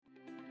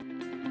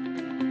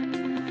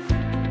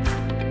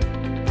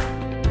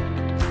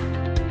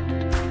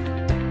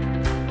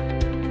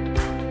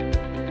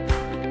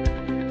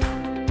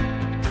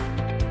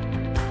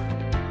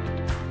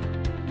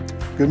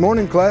Good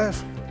morning,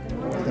 class.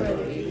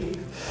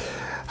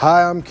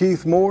 Hi, I'm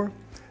Keith Moore,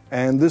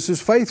 and this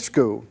is Faith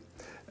School.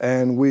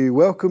 And we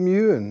welcome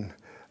you and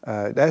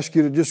ask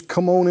you to just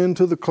come on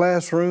into the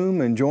classroom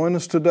and join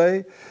us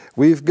today.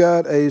 We've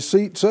got a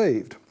seat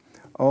saved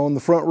on the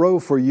front row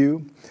for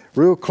you,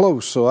 real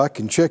close, so I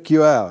can check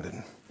you out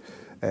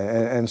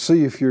and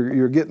see if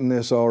you're getting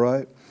this all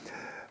right.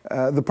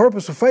 The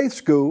purpose of Faith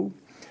School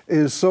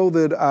is so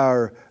that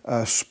our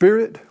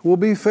spirit will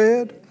be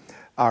fed,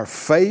 our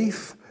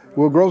faith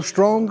will grow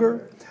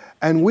stronger,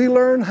 and we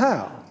learn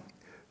how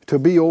to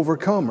be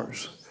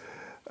overcomers.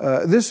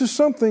 This is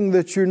something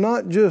that you're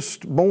not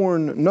just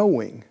born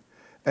knowing,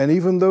 and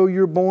even though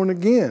you're born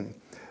again,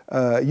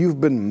 you've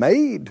been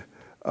made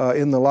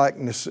in the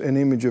likeness and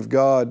image of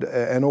God,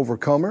 an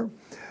overcomer,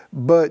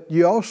 but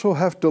you also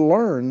have to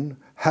learn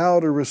how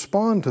to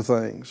respond to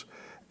things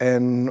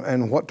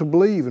and what to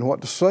believe and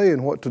what to say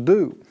and what to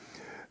do.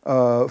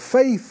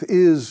 Faith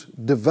is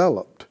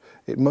developed.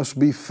 It must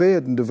be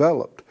fed and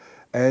developed.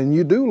 And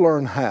you do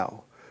learn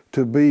how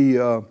to be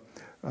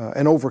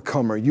an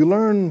overcomer. You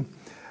learn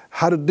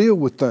how to deal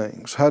with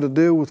things, how to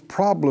deal with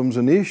problems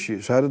and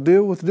issues, how to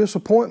deal with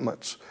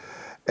disappointments.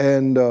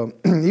 And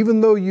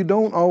even though you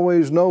don't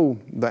always know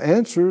the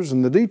answers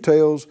and the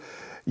details,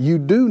 you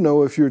do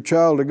know, if you're a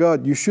child of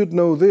God, you should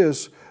know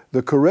this: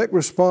 the correct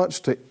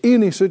response to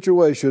any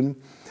situation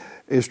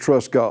is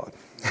trust God.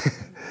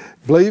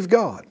 Believe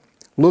God.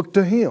 Look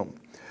to Him.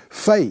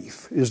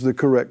 Faith is the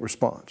correct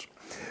response.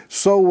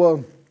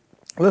 So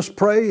let's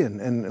pray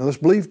and let's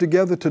believe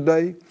together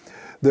today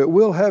that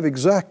we'll have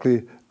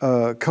exactly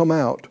come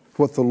out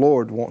what the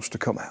Lord wants to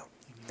come out.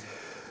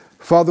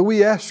 Father,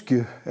 we ask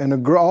you,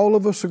 and all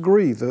of us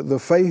agree, the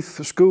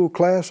Faith School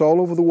class all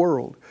over the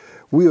world,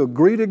 we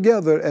agree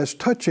together as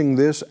touching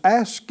this,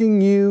 asking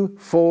you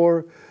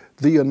for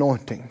the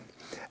anointing,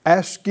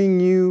 asking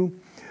you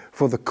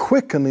for the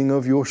quickening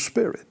of your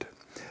spirit,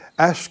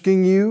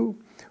 asking you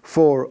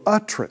for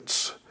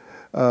utterance,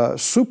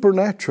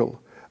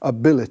 supernatural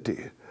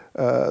ability,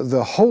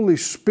 the Holy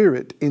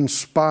Spirit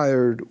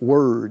inspired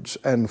words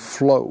and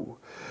flow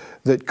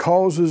that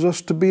causes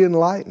us to be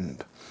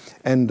enlightened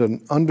and to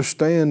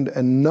understand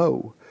and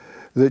know,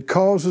 that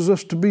causes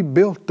us to be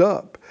built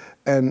up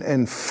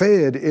and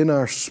fed in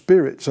our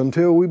spirits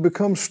until we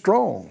become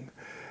strong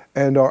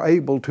and are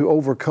able to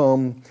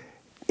overcome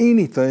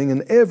anything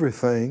and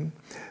everything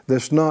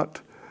that's not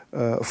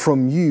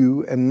from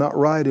you and not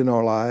right in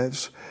our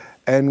lives.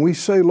 And we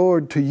say,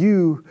 Lord, to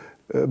you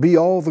be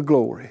all the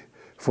glory.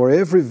 For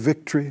every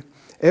victory,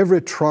 every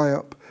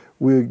triumph,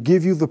 we'll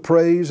give you the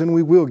praise, and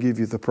we will give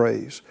you the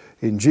praise.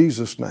 In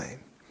Jesus' name,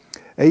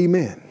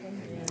 amen.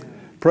 Amen.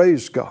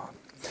 Praise God.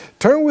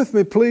 Turn with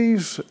me,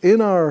 please,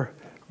 in our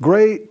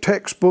great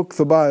textbook,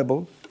 the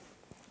Bible,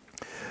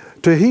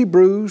 to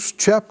Hebrews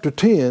chapter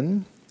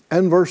 10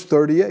 and verse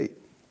 38.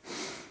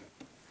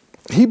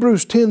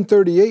 Hebrews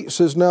 10:38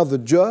 says, "Now the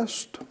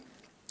just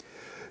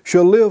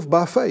shall live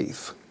by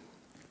faith.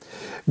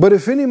 But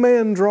if any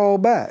man draw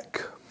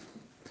back,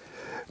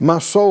 my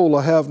soul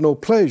I have no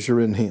pleasure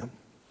in him.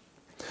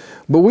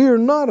 But we are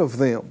not of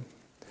them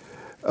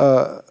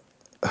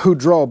who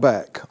draw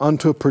back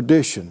unto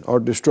perdition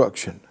or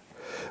destruction,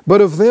 but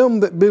of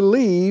them that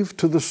believe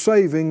to the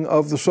saving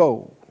of the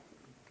soul."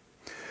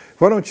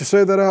 Why don't you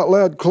say that out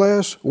loud,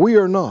 class? We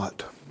are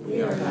not,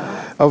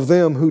 of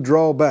them who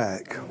draw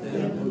back,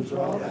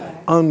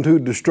 unto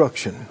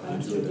destruction.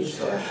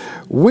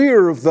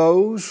 We're of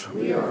those,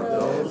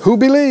 who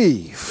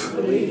believe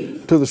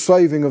to the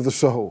saving of the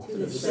soul.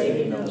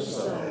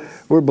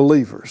 We're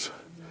believers.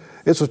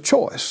 It's a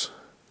choice.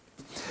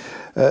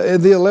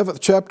 In the 11th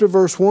chapter,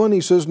 verse 1,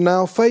 he says,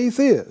 "Now faith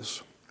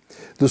is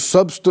the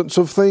substance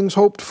of things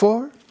hoped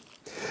for,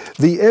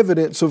 the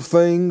evidence of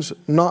things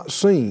not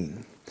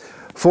seen.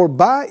 For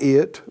by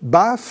it,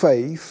 by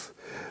faith,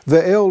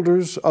 the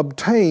elders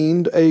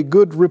obtained a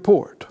good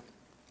report."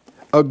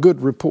 A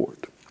good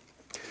report.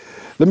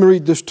 Let me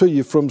read this to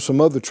you from some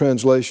other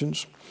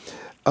translations.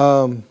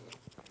 The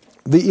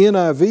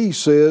NIV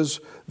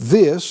says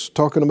this,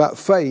 talking about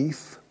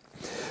faith,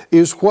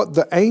 is what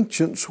the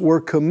ancients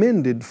were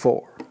commended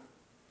for.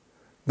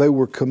 They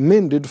were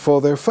commended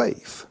for their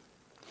faith.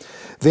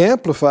 The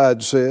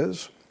Amplified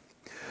says,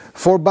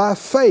 "For by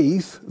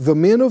faith the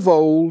men of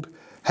old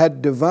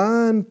had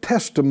divine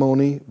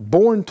testimony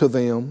borne to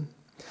them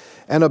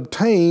and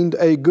obtained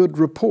a good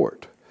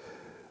report."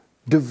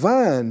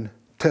 Divine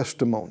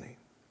testimony.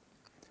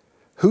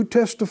 Who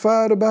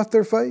testified about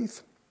their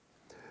faith?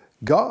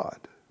 God.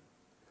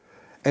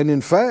 And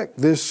in fact,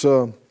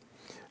 the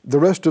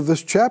rest of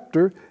this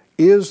chapter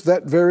is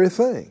that very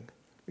thing.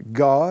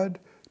 God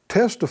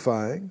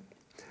testifying,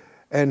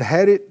 and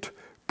had it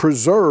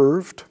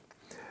preserved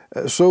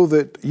so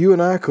that you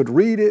and I could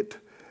read it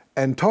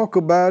and talk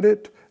about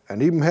it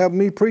and even have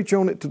me preach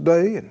on it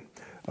today, and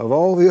of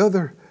all the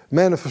other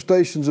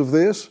manifestations of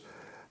this,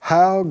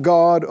 how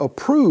God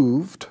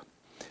approved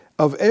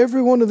of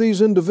every one of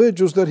these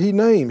individuals that He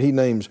named. He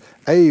names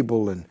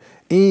Abel and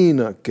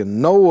Enoch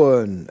and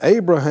Noah and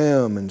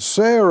Abraham and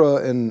Sarah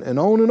and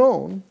on and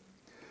on.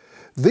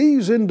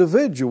 these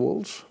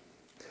individuals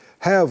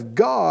have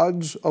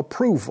God's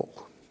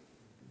approval.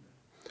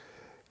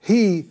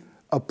 He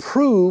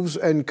approves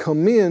and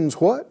commends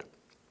what?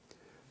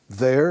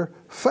 Their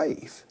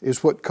faith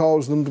is what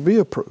caused them to be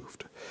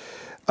approved.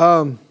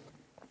 The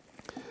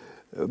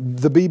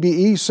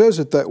BBE says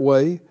it that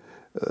way,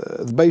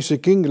 the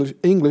basic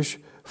English,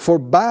 for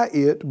by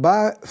it,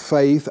 by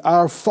faith,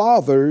 our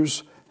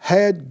fathers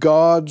had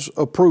God's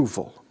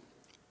approval.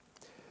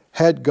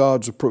 Had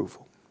God's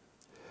approval.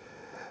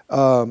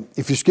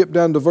 If you skip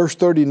down to verse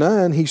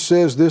 39, he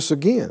says this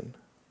again.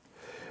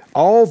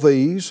 All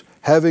these,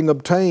 having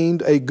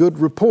obtained a good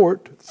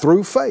report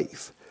through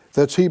faith.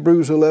 That's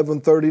Hebrews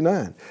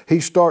 11:39. He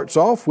starts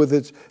off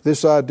with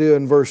this idea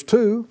in verse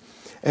 2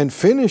 and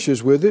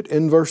finishes with it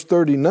in verse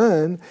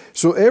 39.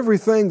 So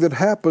everything that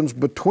happens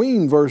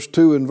between verse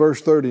 2 and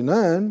verse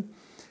 39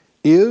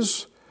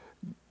 is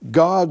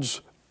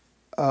God's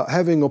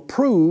having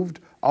approved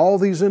all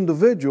these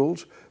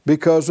individuals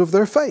because of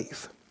their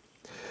faith.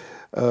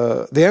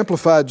 The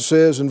Amplified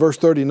says in verse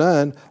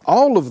 39,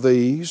 all of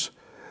these,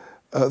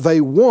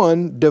 they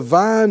won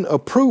divine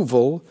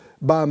approval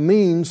by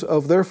means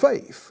of their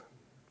faith.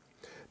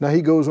 Now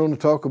he goes on to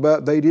talk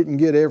about they didn't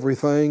get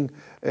everything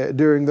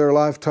during their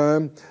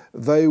lifetime.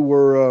 They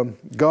were,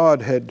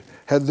 God had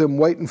them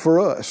waiting for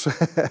us.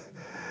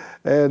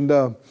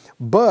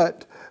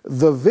 But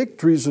the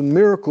victories and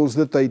miracles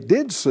that they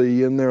did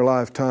see in their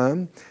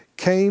lifetime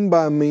came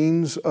by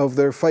means of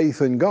their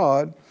faith in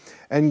God,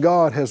 and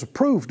God has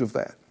approved of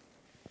that.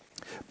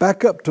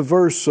 Back up to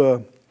verse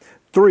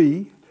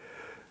 3.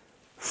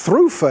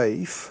 Through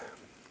faith,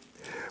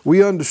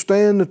 we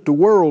understand that the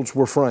worlds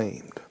were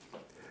framed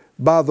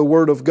by the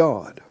Word of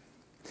God,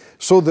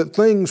 so that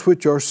things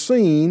which are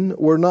seen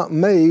were not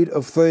made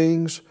of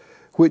things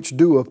which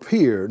do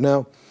appear.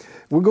 Now,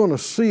 we're going to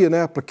see an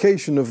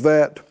application of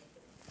that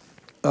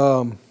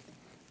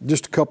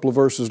just a couple of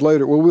verses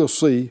later. Well, we'll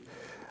see.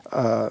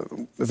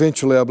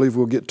 Eventually, I believe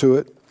we'll get to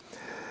it.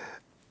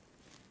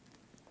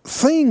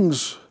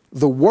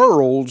 The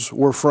worlds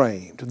were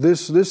framed.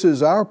 This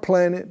is our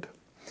planet,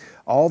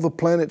 all the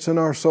planets in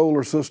our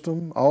solar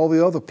system, all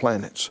the other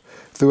planets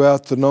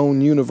throughout the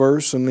known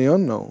universe and the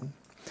unknown.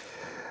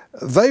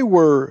 They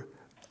were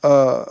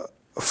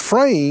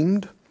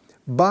framed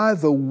by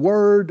the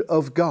Word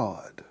of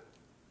God.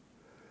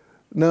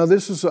 Now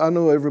I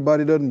know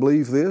everybody doesn't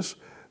believe this,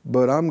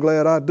 but I'm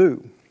glad I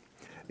do.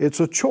 It's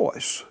a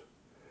choice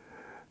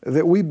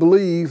that we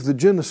believe the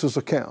Genesis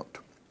account,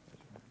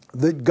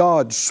 that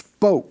God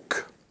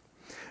spoke,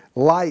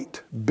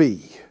 light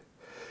be.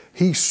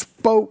 He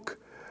spoke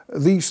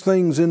these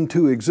things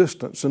into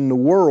existence, and the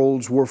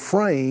worlds were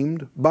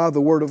framed by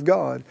the Word of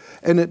God.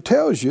 And it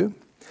tells you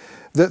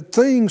that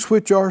things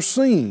which are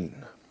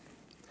seen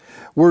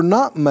were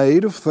not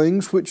made of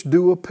things which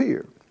do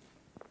appear.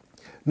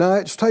 Now,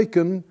 it's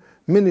taken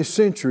many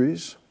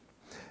centuries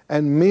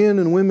and men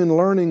and women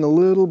learning a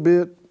little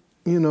bit,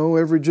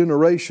 every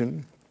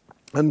generation,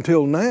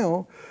 until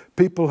now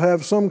people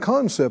have some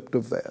concept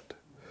of that.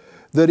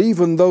 That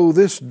even though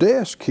this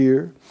desk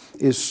here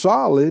is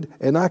solid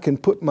and I can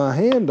put my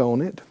hand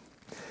on it,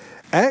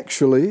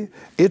 actually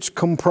it's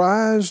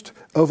comprised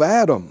of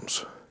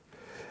atoms,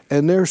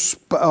 and there's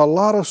a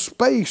lot of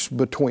space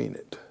between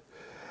it,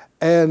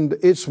 and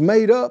it's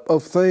made up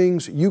of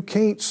things you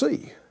can't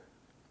see.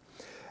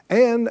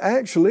 And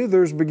actually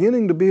there's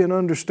beginning to be an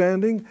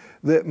understanding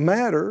that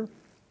matter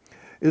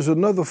is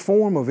another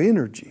form of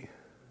energy,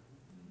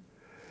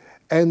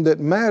 and that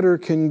matter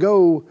can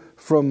go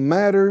from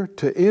matter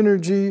to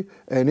energy,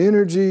 and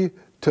energy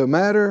to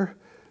matter,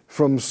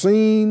 from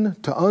seen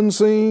to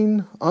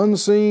unseen,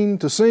 unseen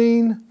to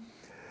seen.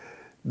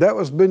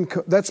 That's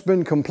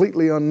been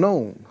completely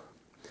unknown.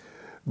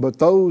 But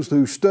those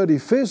who study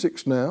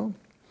physics now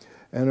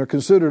and are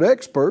considered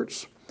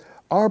experts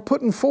are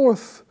putting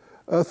forth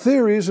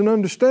theories and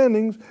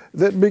understandings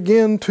that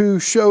begin to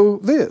show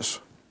this.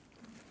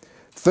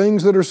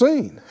 Things that are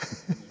seen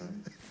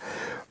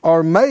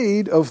are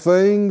made of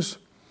things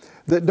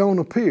that don't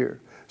appear.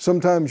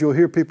 Sometimes you'll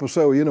hear people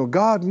say,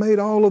 God made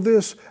all of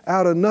this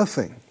out of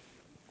nothing.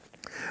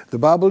 The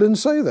Bible didn't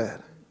say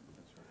that.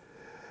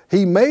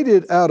 He made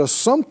it out of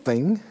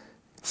something,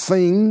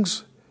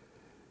 things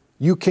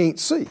you can't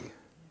see.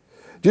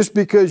 Just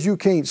because you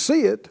can't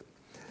see it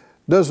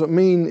doesn't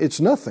mean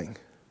it's nothing.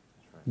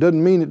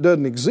 Doesn't mean it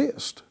doesn't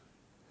exist.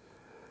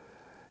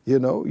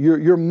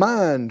 Your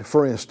mind,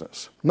 for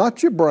instance,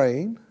 not your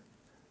brain,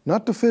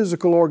 not the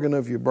physical organ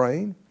of your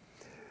brain.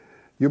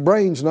 Your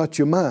brain's not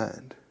your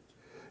mind.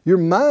 Your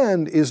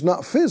mind is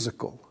not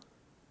physical.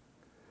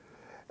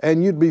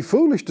 And you'd be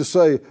foolish to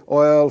say,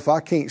 well, if I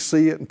can't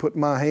see it and put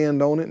my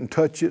hand on it and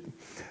touch it,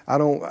 I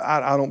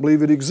don't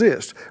believe it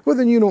exists. Well,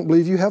 then you don't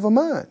believe you have a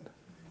mind.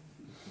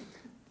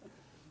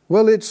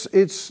 Well, it's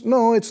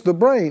the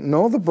brain.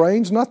 No, the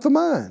brain's not the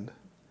mind.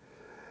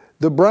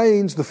 The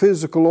brain's the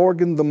physical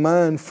organ the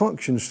mind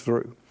functions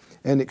through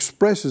and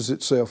expresses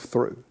itself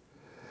through.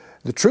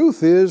 The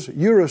truth is,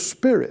 you're a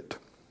spirit.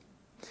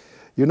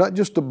 You're not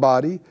just a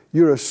body,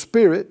 you're a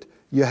spirit.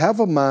 You have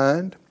a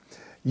mind,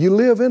 You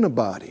live in a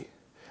body.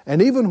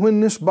 And even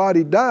when this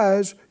body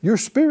dies, your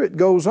spirit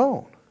goes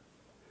on.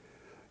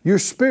 Your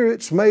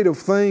spirit's made of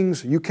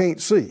things you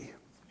can't see.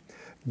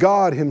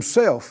 God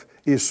Himself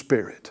is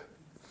spirit.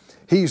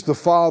 He's the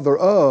Father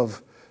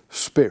of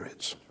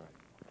spirits.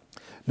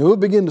 Now we'll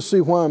begin to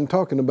see why I'm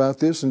talking about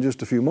this in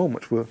just a few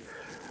moments.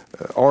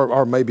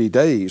 Or maybe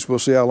days. We'll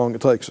see how long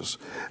it takes us.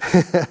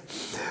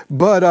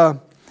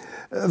 But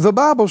the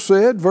Bible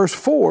said, verse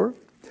 4,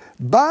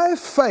 by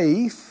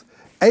faith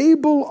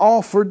Abel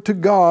offered to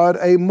God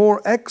a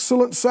more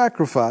excellent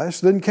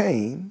sacrifice than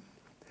Cain,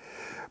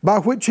 by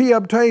which he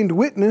obtained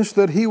witness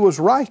that he was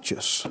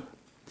righteous,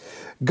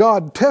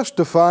 God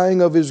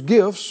testifying of his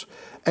gifts,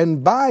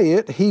 and by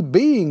it he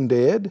being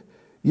dead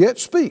yet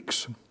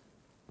speaks.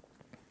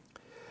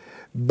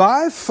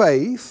 By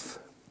faith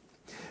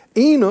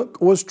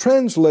Enoch was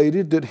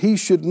translated that he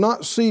should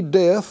not see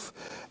death,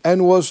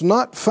 and was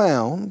not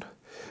found,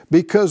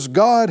 because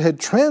God had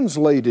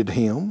translated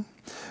him.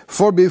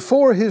 For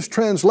before his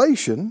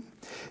translation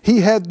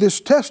he had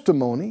this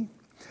testimony,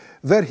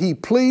 that he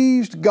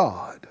pleased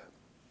God.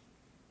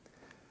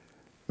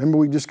 Remember,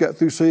 we just got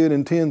through seeing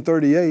in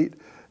 10:38,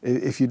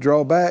 if you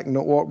draw back and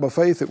don't walk by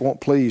faith, it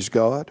won't please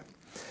God.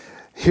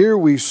 Here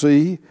we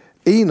see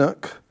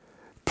Enoch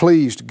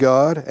pleased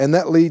God, and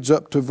that leads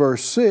up to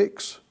verse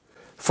 6.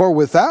 For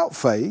without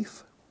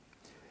faith,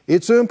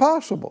 it's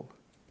impossible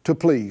to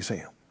please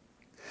Him.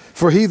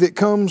 For he that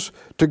comes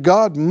to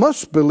God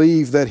must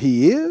believe that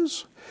He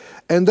is,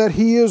 and that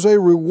He is a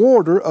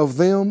rewarder of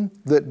them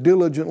that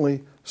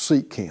diligently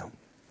seek Him.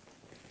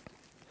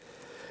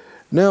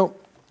 Now,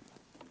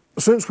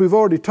 since we've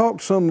already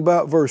talked some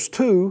about verse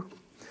 2,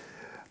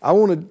 I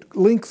want to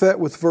link that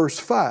with verse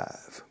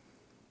 5.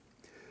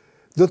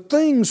 The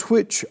things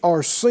which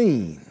are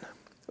seen,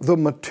 the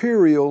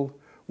material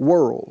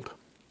world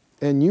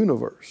and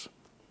universe,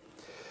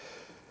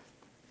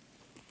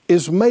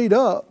 is made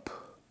up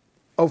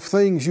of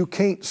things you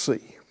can't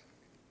see.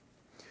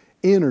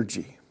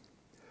 Energy,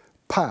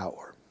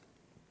 power.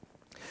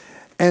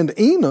 And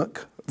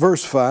Enoch,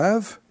 verse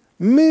 5,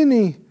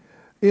 many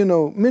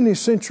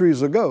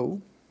centuries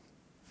ago,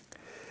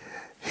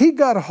 he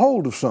got a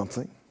hold of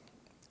something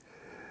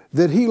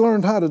that he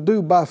learned how to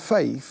do by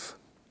faith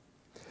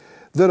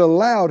that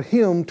allowed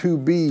him to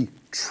be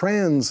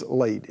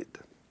translated.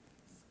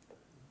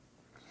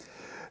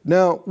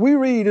 Now, we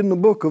read in the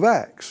book of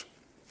Acts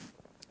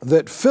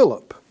that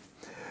Philip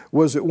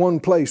was at one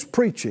place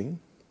preaching,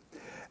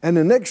 and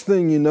the next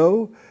thing you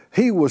know,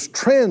 he was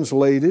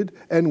translated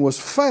and was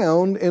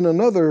found in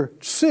another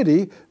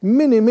city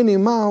many, many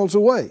miles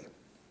away.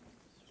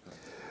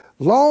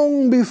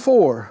 Long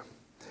before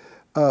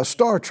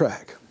Star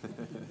Trek,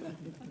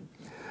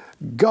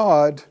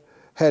 God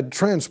had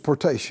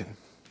transportation,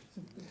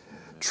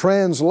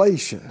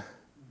 translation,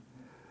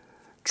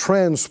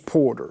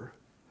 transporter.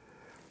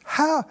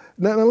 How?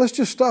 Now let's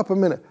just stop a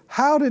minute.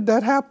 How did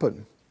that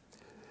happen?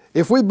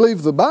 If we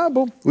believe the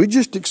Bible, we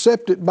just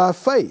accept it by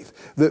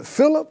faith. That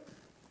Philip,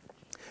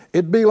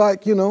 it'd be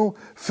like,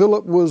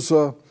 Philip was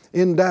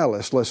in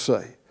Dallas, let's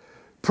say,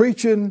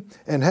 preaching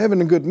and having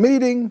a good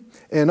meeting,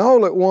 and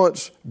all at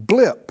once,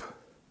 blip,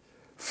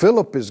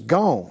 Philip is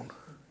gone.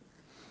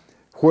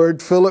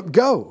 Where'd Philip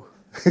go?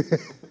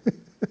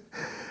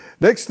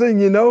 Next thing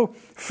you know,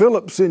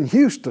 Philip's in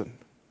Houston,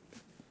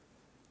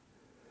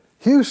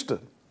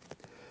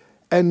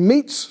 and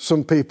meets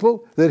some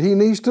people that he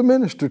needs to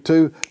minister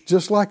to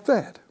just like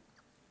that.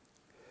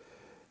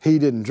 He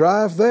didn't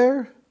drive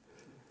there.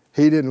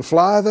 He didn't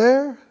fly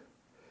there.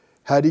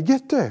 How'd he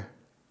get there?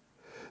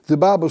 The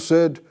Bible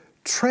said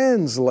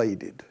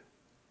translated.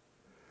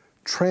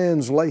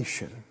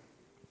 Translation.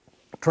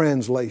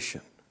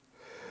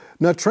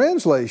 Now,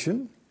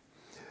 translation,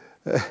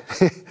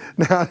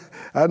 now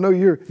I know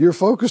you're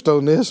focused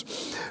on this,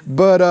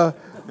 but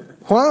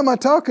why am I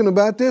talking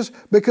about this?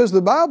 Because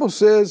the Bible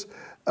says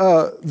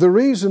the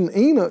reason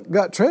Enoch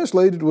got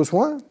translated was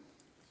why?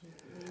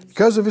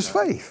 Because of his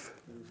faith.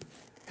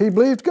 He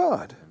believed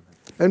God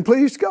and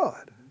pleased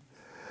God.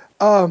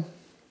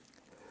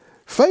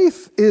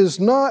 Faith is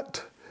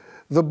not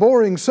the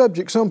boring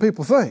subject some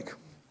people think.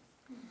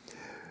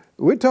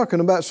 We're talking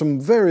about some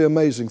very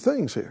amazing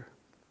things here.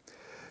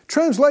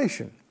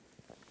 Translation.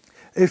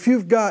 If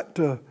you've got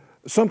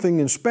something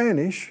in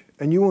Spanish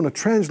and you want to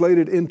translate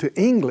it into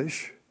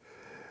English,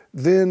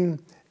 then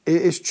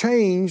it's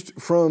changed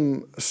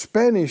from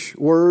Spanish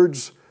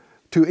words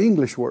to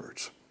English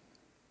words.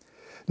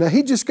 Now,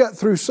 he just got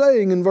through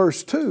saying in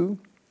verse 3,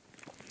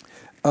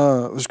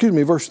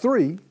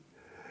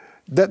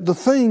 that the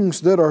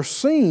things that are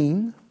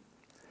seen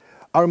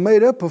are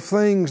made up of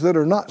things that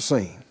are not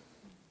seen.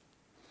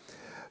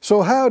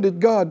 So how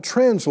did God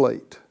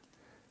translate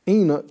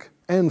Enoch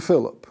and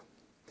Philip?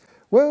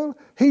 Well,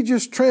 he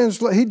just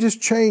changed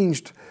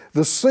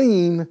the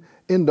seen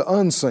into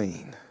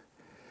unseen,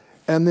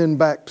 and then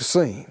back to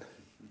seen.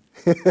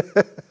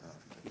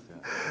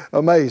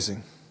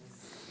 Amazing.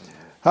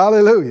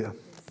 Hallelujah.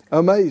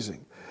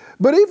 Amazing.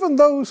 But even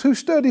those who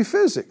study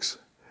physics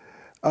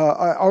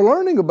are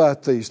learning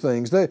about these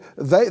things.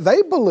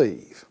 They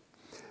believe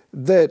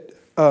that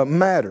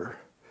matter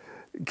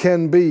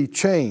can be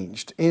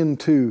changed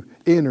into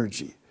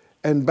energy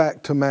and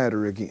back to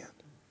matter again?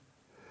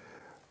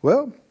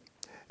 Well,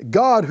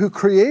 God, who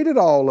created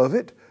all of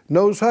it,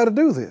 knows how to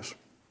do this.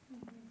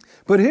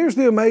 But here's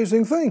the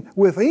amazing thing.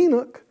 With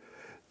Enoch,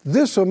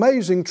 this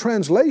amazing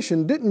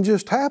translation didn't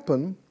just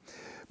happen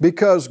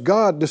because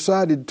God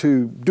decided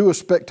to do a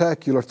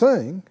spectacular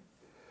thing.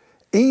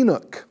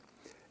 Enoch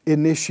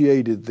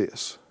initiated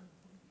this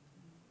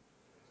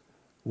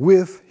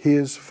with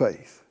his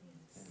faith.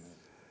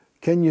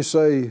 Can you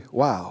say,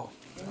 wow?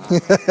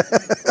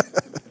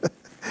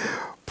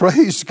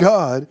 Praise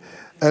God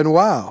and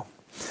wow.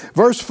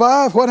 Verse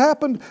 5, what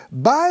happened?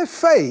 By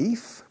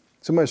faith,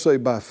 somebody say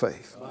by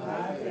faith.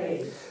 By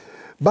faith.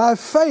 By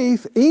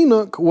faith,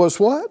 Enoch was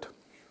what?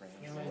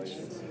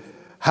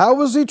 How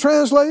was he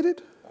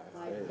translated?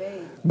 By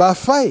faith. By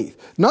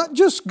faith. Not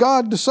just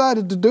God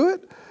decided to do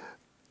it.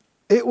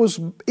 It was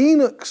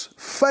Enoch's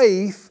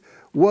faith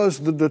was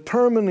the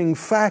determining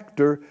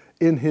factor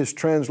in his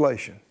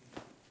translation.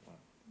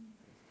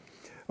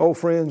 Oh,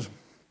 friends,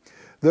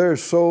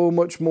 there's so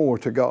much more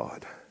to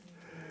God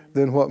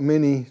than what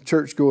many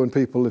church-going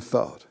people have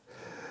thought.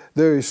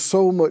 There is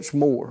so much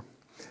more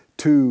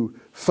to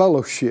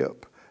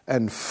fellowship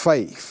and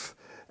faith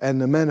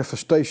and the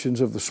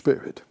manifestations of the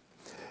Spirit.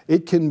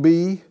 It can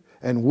be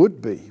and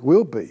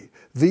will be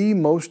the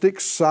most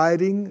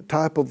exciting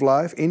type of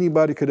life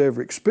anybody could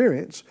ever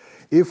experience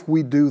if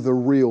we do the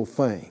real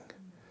thing,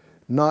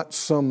 not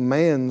some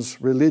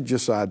man's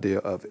religious idea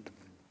of it.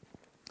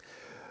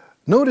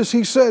 Notice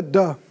he said,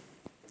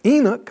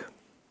 Enoch,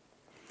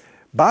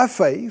 by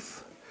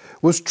faith,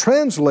 was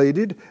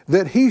translated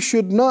that he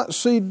should not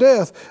see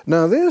death.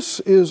 Now this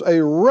is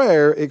a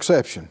rare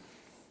exception.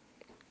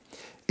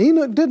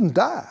 Enoch didn't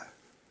die.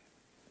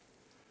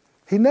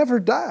 He never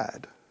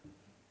died.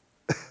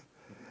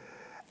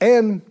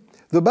 And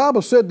the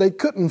Bible said they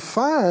couldn't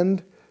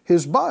find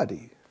his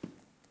body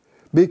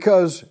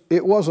because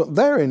it wasn't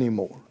there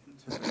anymore.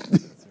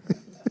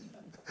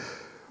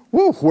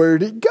 Well,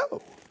 where'd it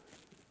go?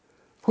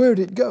 Where'd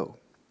it go?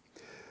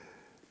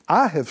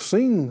 I have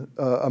seen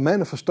a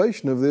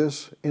manifestation of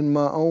this in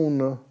my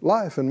own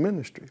life and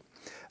ministry.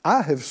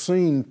 I have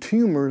seen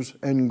tumors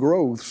and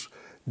growths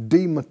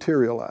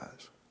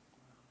dematerialize.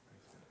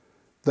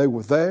 They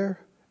were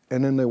there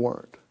and then they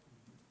weren't.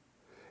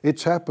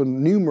 It's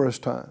happened numerous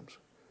times.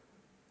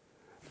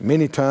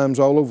 Many times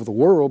all over the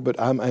world, but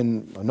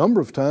and a number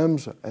of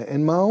times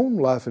in my own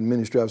life and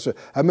ministry.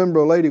 I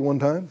remember a lady one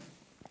time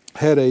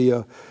had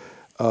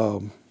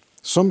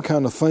some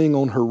kind of thing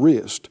on her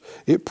wrist.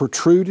 It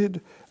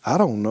protruded, I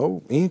don't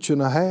know, 1.5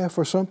 inches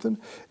or something.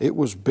 It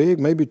was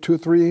big, maybe 2 or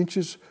 3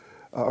 inches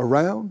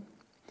around.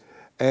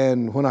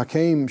 And when I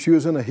came, she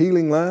was in a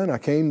healing line. I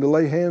came to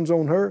lay hands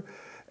on her,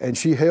 and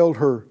she held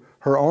her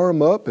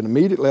arm up, and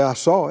immediately I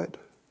saw it.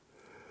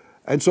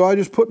 And so I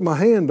just put my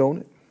hand on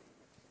it.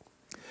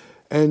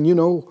 And you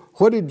know,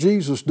 what did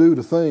Jesus do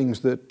to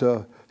things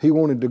that he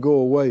wanted to go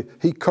away?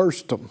 He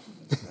cursed them.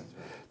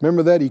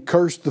 Remember that? He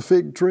cursed the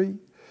fig tree,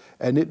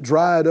 and it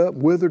dried up,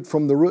 withered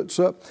from the roots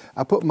up.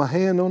 I put my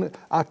hand on it.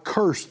 I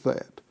cursed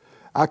that.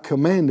 I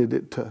commanded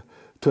it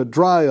to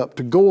dry up,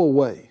 to go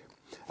away.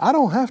 I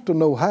don't have to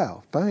know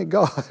how, thank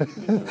God.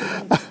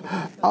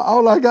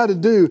 All I got to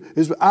do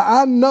is,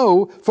 I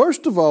know,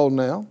 first of all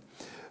now,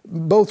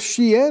 both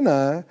she and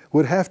I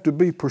would have to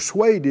be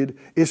persuaded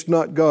it's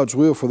not God's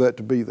will for that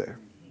to be there.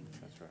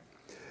 That's right.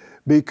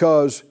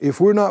 Because if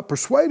we're not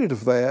persuaded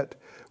of that,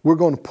 we're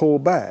going to pull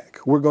back.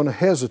 We're going to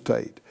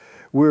hesitate.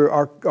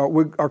 Our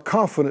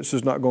confidence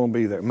is not going to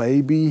be there.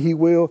 Maybe He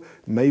will,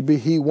 maybe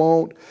He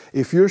won't.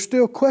 If you're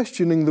still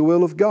questioning the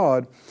will of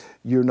God,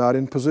 you're not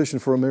in position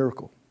for a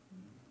miracle.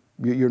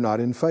 You're not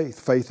in faith.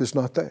 Faith is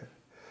not there.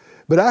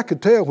 But I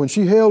could tell when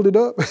she held it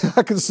up,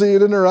 I could see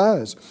it in her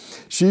eyes.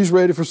 She's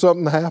ready for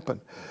something to happen.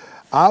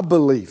 I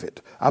believe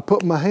it. I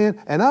put my hand,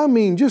 and I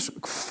mean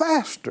just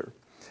faster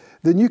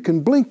than you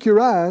can blink your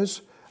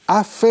eyes,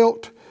 I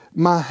felt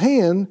my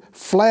hand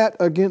flat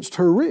against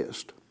her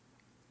wrist.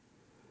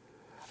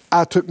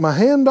 I took my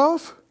hand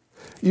off.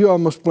 You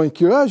almost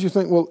blink your eyes. You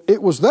think, well,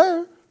 it was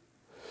there.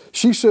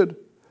 She said,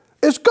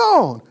 it's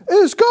gone.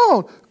 It's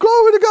gone.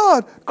 Glory to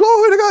God.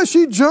 Glory to God.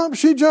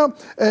 She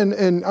jumped.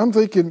 And I'm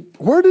thinking,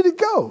 where did it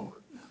go?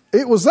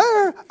 It was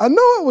there. I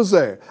know it was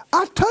there.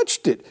 I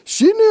touched it.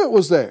 She knew it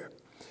was there.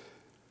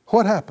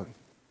 What happened?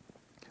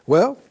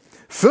 Well,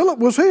 Philip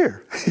was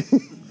here.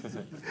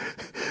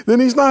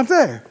 Then he's not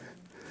there.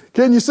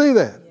 Can you see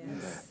that?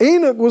 Yes.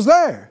 Enoch was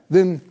there.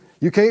 Then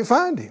you can't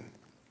find him.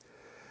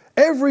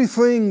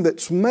 Everything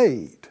that's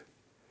made,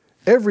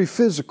 every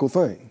physical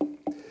thing,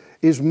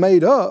 is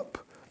made up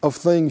of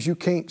things you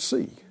can't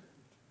see.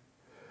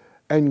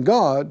 And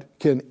God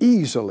can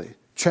easily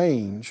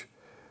change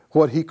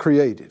what He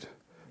created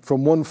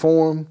from one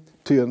form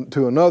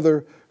to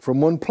another,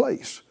 from one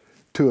place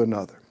to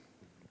another.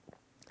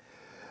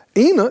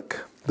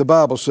 Enoch, the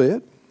Bible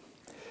said,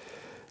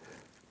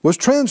 was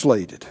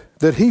translated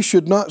that he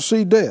should not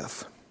see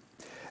death,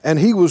 And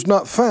he was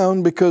not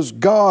found because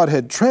God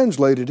had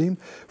translated him.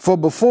 For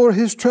before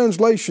his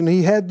translation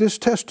he had this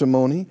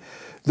testimony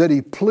that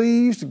he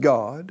pleased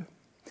God.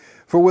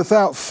 For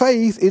without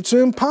faith it's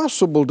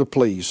impossible to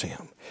please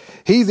him.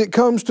 He that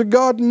comes to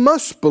God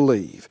must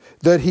believe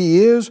that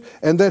he is,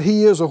 and that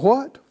he is a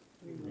what?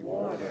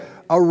 Rewarder.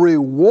 A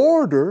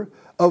rewarder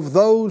of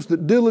those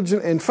that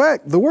diligent. In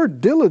fact, the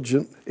word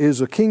diligent is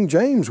a King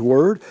James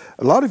word.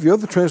 A lot of your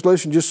other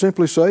translations just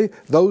simply say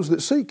those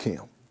that seek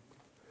him.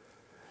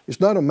 It's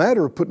not a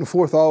matter of putting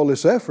forth all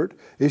this effort.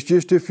 It's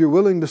just if you're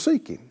willing to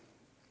seek him.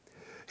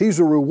 He's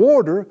a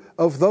rewarder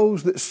of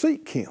those that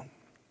seek him.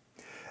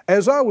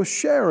 As I was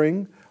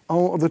sharing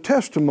on the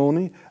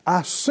testimony,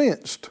 I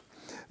sensed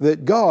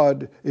that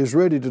God is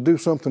ready to do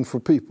something for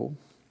people.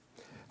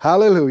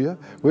 Hallelujah.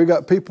 We've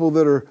got people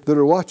that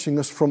are watching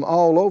us from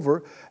all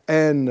over.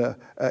 And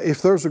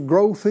if there's a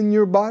growth in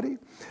your body,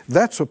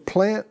 that's a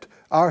plant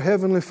our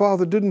Heavenly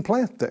Father didn't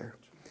plant there.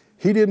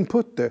 He didn't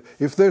put there.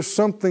 If there's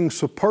something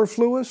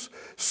superfluous,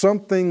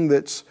 something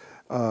that's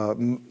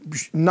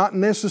not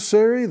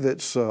necessary,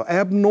 that's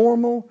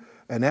abnormal,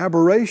 an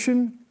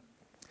aberration,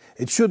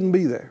 it shouldn't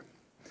be there.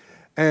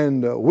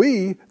 And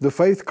we, the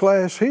faith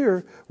class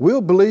here, will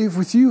believe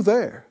with you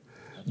there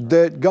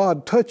that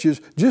God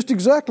touches just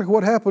exactly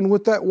what happened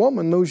with that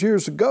woman those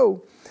years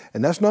ago.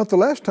 And that's not the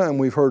last time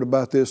we've heard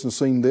about this and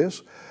seen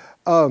this.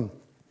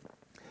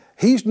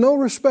 He's no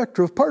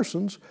respecter of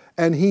persons,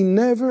 and he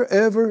never,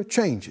 ever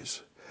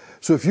changes.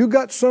 So if you've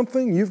got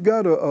something, you've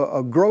got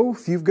a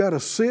growth, you've got a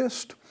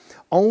cyst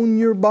on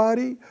your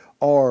body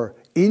or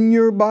in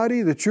your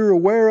body that you're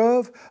aware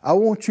of, I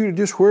want you to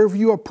just, wherever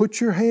you are,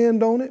 put your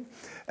hand on it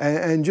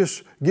and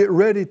just get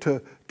ready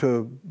to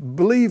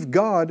believe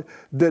God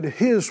that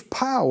his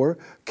power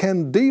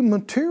can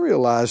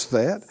dematerialize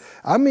that.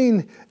 I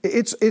mean,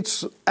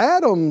 it's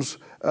atoms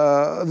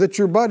that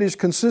your body's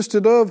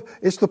consisted of.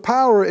 It's the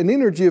power and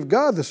energy of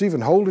God that's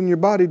even holding your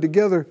body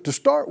together to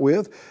start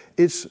with.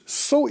 It's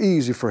so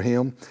easy for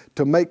him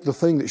to make the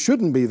thing that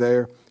shouldn't be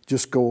there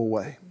just go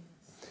away.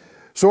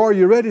 So are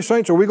you ready,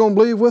 saints? Are we going to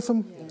believe with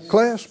them,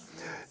 class?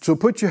 So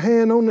put your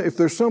hand on it if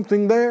there's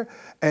something there.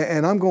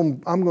 And I'm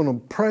going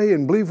to pray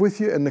and believe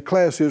with you, and the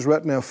class is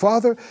right now.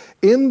 Father,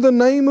 in the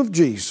name of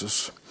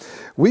Jesus,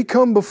 we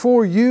come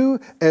before you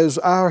as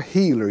our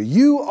healer.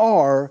 You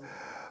are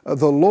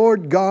the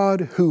Lord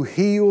God who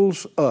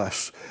heals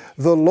us,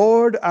 the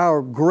Lord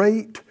our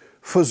great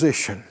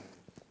physician.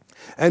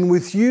 And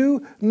with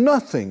you,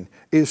 nothing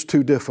is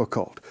too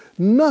difficult.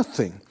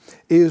 Nothing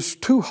is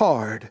too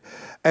hard.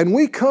 And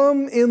we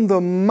come in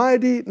the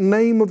mighty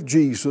name of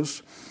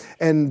Jesus.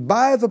 And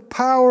by the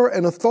power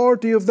and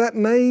authority of that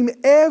name,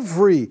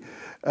 every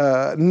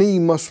knee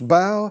must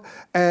bow,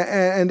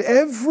 and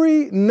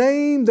every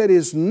name that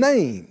is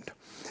named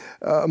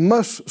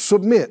must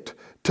submit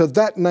to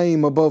that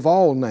name above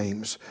all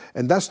names.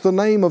 And that's the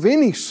name of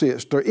any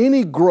cyst or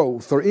any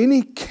growth or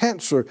any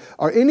cancer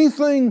or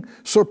anything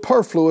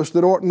superfluous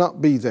that ought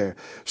not be there.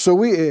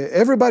 So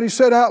everybody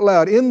said out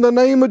loud, in the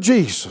name of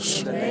Jesus.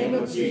 In the name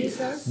of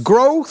Jesus.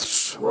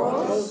 Growths,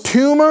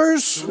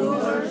 tumors,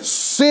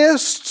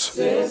 cysts,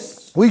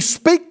 we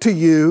speak to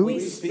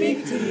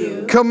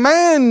you,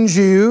 command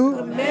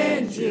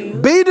you,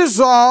 be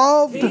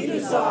dissolved,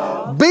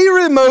 be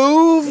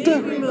removed,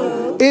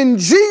 in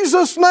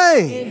Jesus'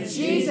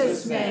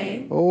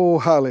 name. Oh,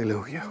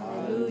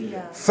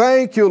 hallelujah.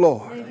 Thank you,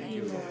 Lord.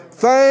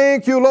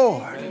 Thank you,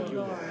 Lord.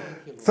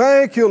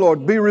 Thank you,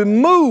 Lord. Be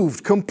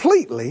removed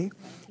completely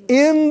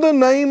in the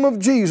name of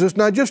Jesus.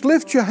 Now just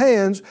lift your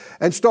hands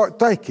and start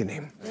thanking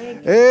him.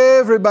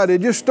 Everybody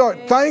just start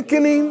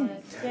thanking him.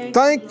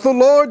 Thank the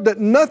Lord that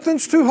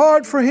nothing's too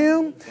hard for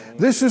him.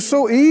 This is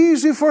so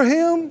easy for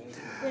him.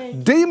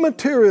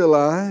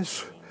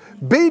 Dematerialize,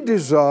 be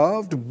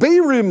dissolved, be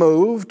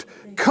removed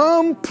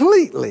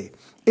completely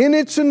in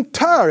its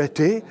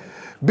entirety,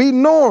 be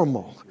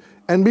normal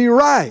and be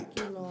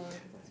right,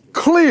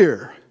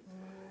 clear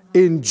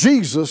in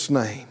Jesus'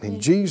 name.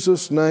 In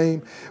Jesus'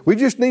 name. We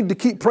just need to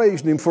keep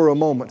praising him for a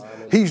moment.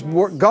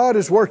 God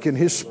is working.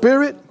 His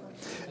Spirit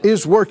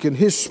is working.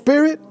 His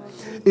Spirit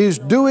is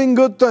doing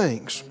good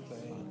things.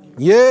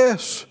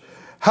 Yes.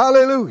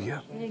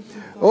 Hallelujah.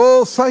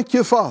 Oh, thank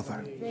you,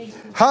 Father.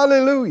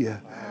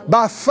 Hallelujah.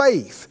 By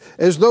faith,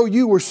 as though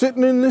you were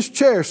sitting in this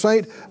chair,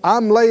 saint,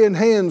 I'm laying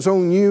hands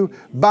on you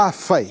by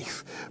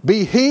faith.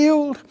 Be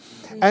healed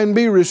and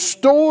be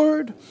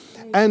restored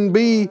and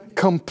be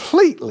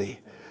completely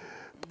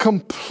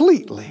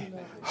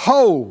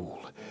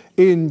whole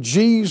in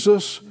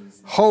Jesus'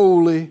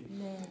 holy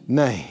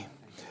name.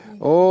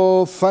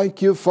 Oh,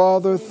 thank you,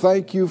 Father.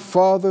 Thank you,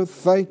 Father.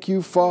 Thank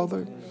you,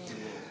 Father.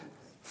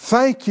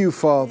 Thank you,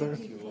 Father.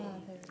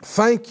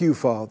 Thank you,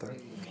 Father.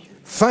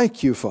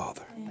 Thank you,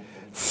 Father.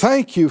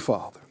 Thank you,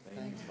 Father.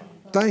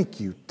 Thank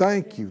you,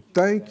 thank you,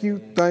 thank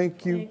you,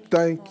 thank you,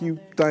 thank you,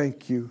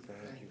 thank you,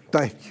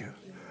 thank you.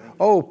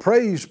 Oh,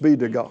 praise be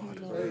to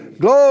God.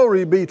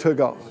 Glory be to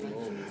God.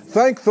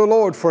 Thank the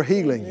Lord for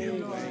healing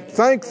you.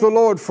 Thank the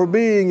Lord for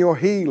being your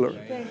healer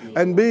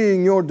and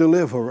being your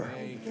deliverer.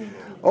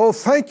 Oh,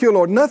 thank you,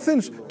 Lord.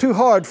 Nothing's too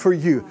hard for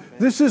you.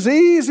 This is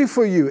easy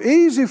for you,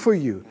 easy for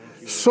you.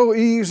 So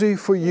easy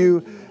for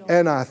you,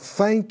 and I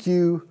thank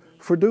you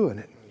for doing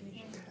it.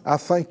 I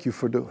thank you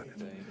for doing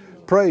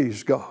it.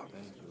 Praise God.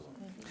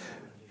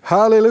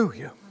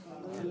 Hallelujah.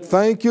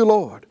 Thank you,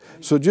 Lord.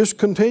 So just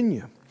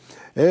continue.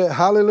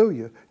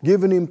 Hallelujah.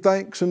 Giving Him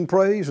thanks and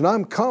praise. And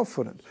I'm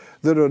confident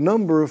that a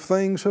number of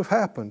things have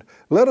happened.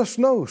 Let us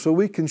know so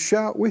we can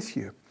shout with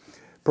you.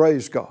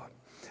 Praise God.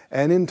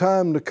 And in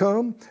time to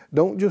come,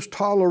 don't just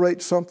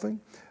tolerate something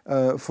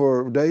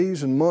for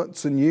days and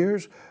months and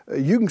years.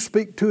 You can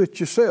speak to it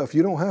yourself.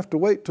 You don't have to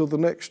wait till the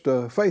next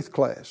faith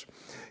class.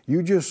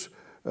 You just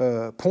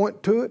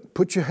point to it,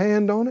 put your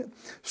hand on it,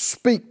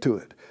 speak to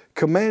it,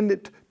 command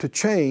it to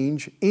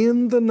change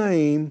in the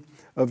name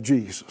of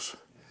Jesus.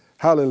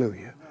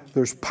 Hallelujah.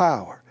 There's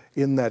power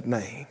in that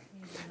name.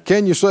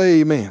 Can you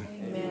say amen?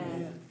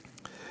 Amen.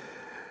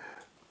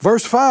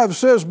 Verse 5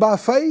 says, by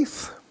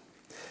faith,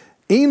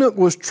 Enoch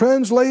was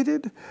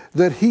translated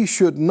that he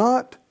should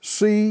not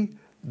see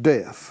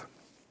death.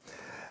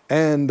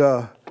 And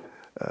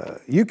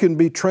you can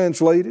be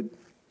translated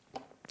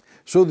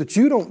so that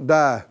you don't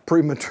die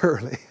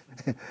prematurely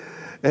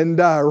and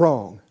die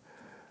wrong.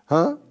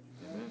 Huh?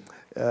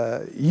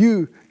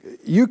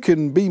 You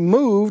can be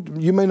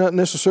moved. You may not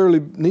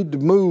necessarily need to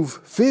move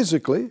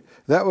physically.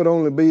 That would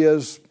only be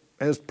as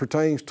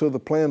pertains to the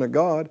plan of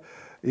God.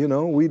 You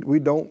know, we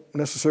don't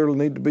necessarily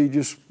need to be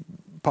just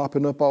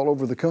popping up all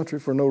over the country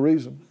for no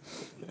reason.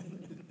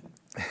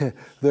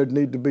 There'd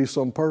need to be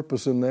some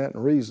purpose in that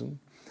and reason.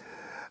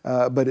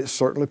 But it's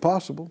certainly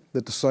possible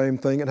that the same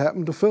thing had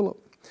happened to Philip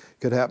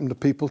could happen to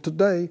people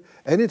today,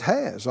 and it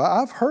has.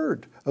 I've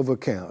heard of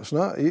accounts,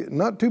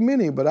 not too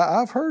many, but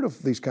I've heard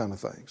of these kind of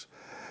things.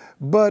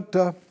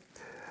 But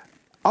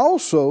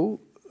also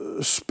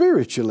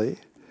spiritually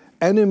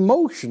and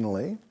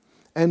emotionally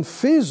and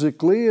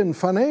physically and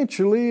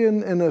financially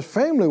and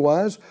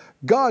family-wise,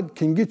 God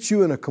can get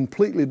you in a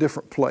completely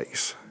different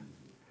place.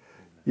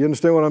 You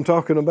understand what I'm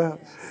talking about?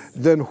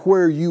 Than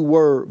where you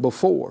were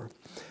before.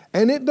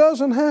 And it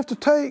doesn't have to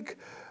take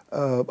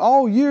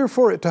all year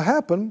for it to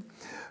happen.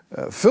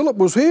 Philip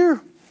was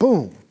here,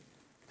 boom,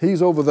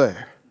 he's over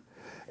there.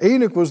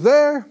 Enoch was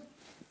there,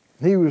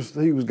 he was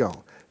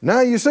gone.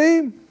 Now you see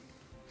him,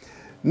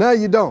 now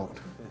you don't.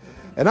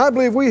 And I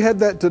believe we had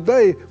that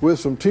today with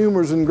some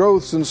tumors and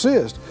growths and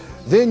cysts.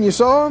 Then you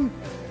saw him,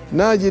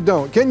 now you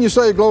don't. Can you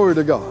say glory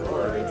to God?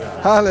 Glory to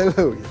God.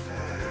 Hallelujah.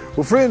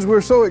 Well, friends, we're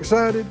so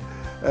excited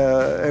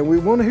and we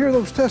want to hear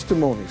those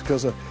testimonies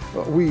because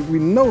we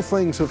know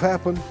things have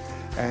happened.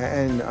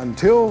 And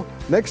until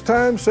next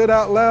time, say it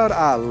out loud,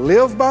 I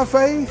live by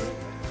faith,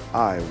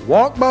 I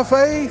walk by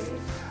faith,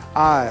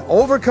 I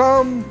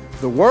overcome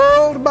the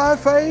world by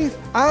faith,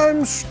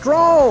 I'm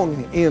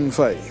strong in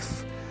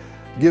faith,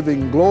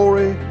 giving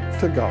glory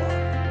to God.